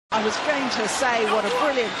I was going to say what a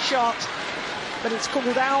brilliant shot, but it's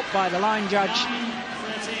called out by the line judge.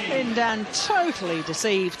 Lin Dan totally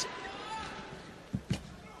deceived.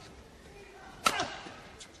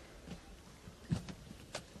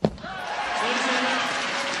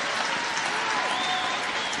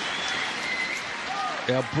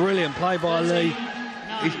 Yeah, brilliant play by Lee.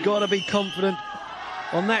 He's got to be confident.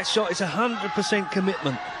 On that shot, it's 100%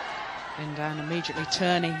 commitment. Lin Dan immediately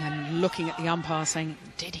turning and looking at the umpire saying,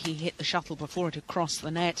 did he hit the shuttle before it had crossed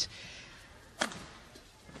the net?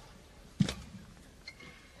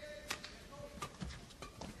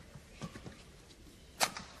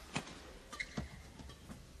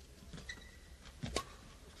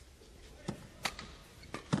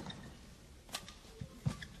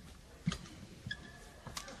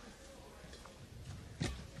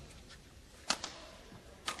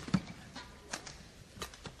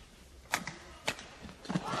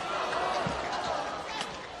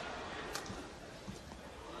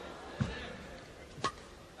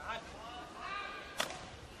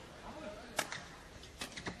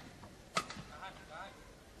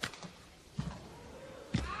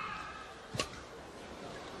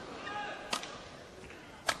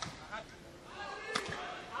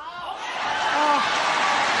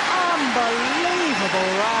 Unbelievable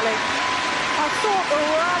rally. I thought the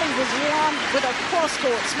rally was won with a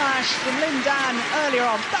cross-court smash from Lin Dan earlier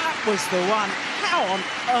on. That was the one. How on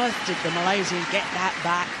earth did the Malaysian get that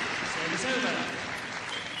back?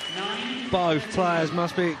 Both players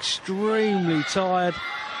must be extremely tired.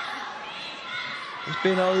 It's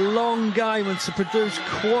been a long game, and to produce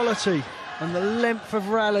quality and the length of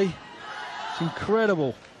rally, it's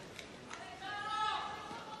incredible.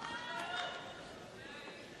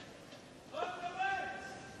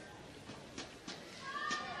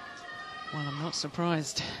 Well, I'm not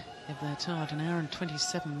surprised if they're tired. An hour and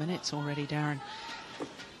 27 minutes already, Darren.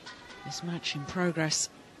 This match in progress.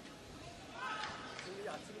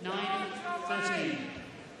 9-13.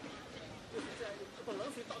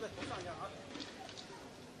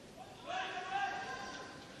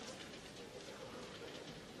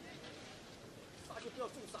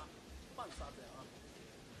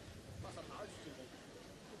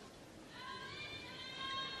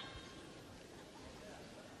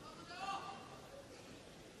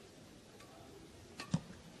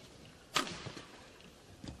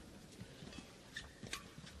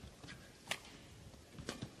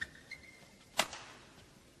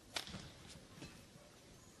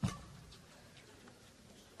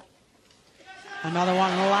 Another one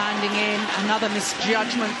landing in, another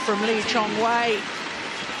misjudgment from Lee Chong Wei.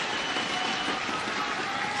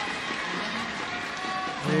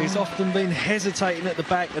 Yeah, he's often been hesitating at the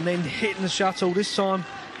back and then hitting the shuttle. This time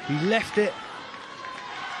he left it.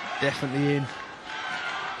 Definitely in.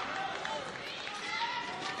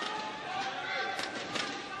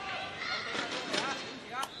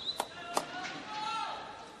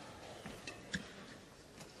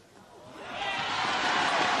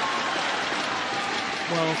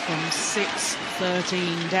 Well, from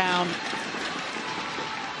 6-13 down.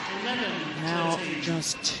 Now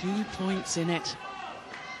just 2 points in it.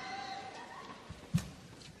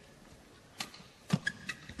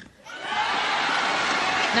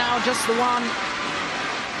 Now just the one.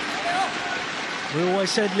 We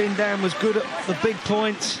always said Lin Dan was good at the big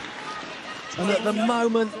points, and at the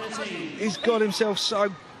moment he's got himself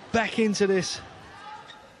so back into this.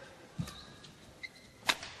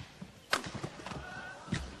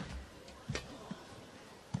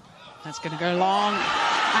 That's going to go long,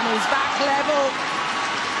 and he's back level.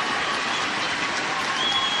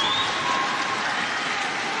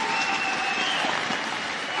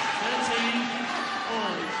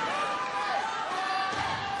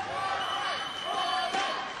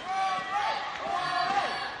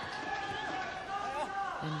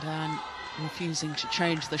 And Dan refusing to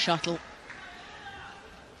change the shuttle.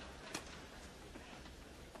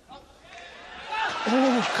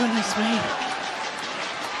 Oh, goodness me.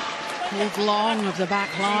 Pulled long of the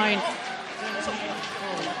back line.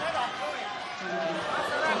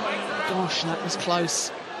 Gosh, that was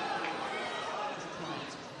close.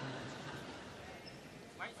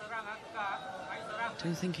 I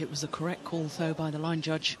don't think it was the correct call, though, by the line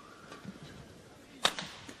judge.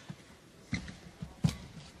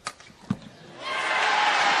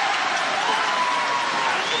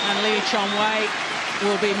 And Lee Chong Wei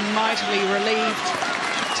will be mightily relieved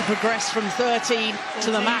to progress from 13 to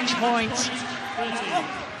the match point.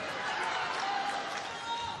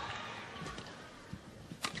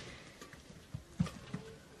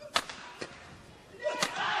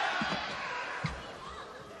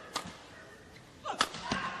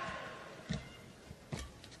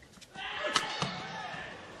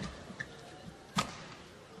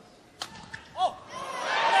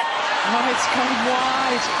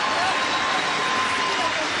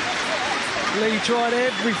 tried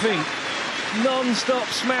everything. Non-stop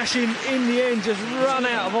smashing in the end, just run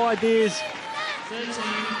out of ideas.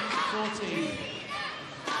 13-14.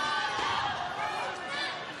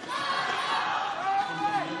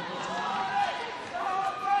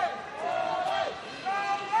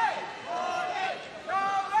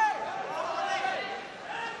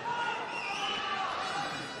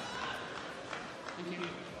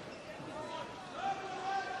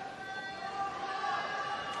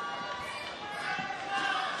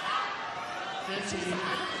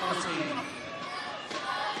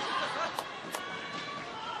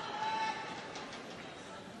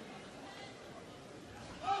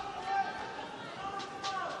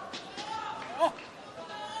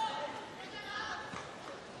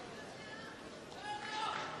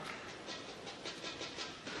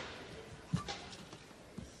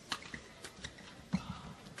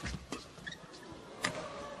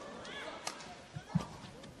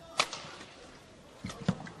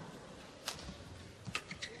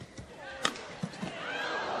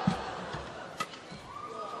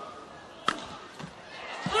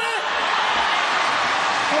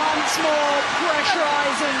 Once more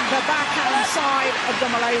pressurising the backhand side of the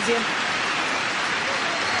Malaysian.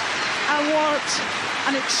 And what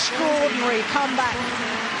an extraordinary comeback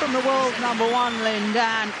from the world #1, Lin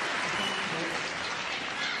Dan.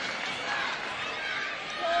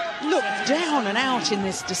 Looked down and out in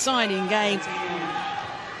this deciding game.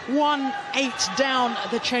 1-8 down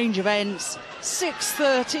at the change of ends,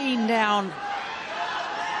 6-13 down.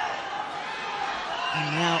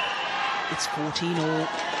 And now it's 14-all.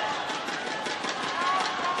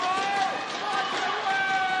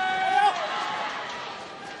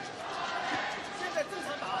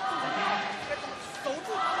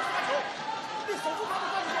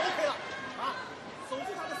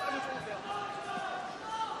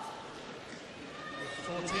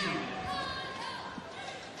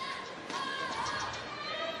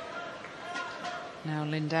 Now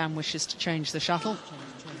Lin Dan wishes to change the shuttle.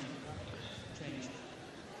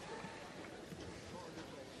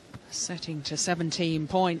 Setting to 17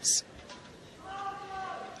 points.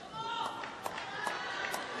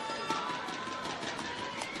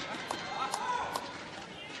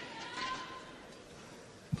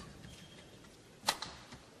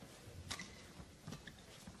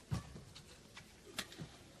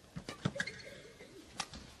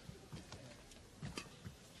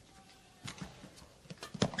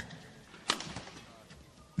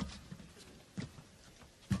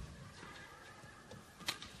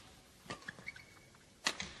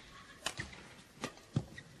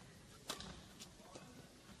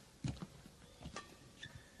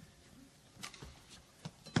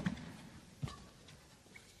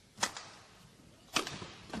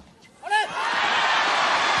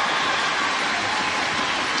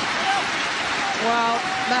 Well,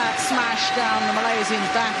 that smash down the Malaysian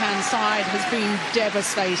backhand side has been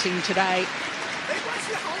devastating today.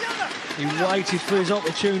 He waited for his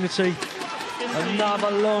opportunity. Another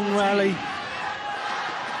long rally.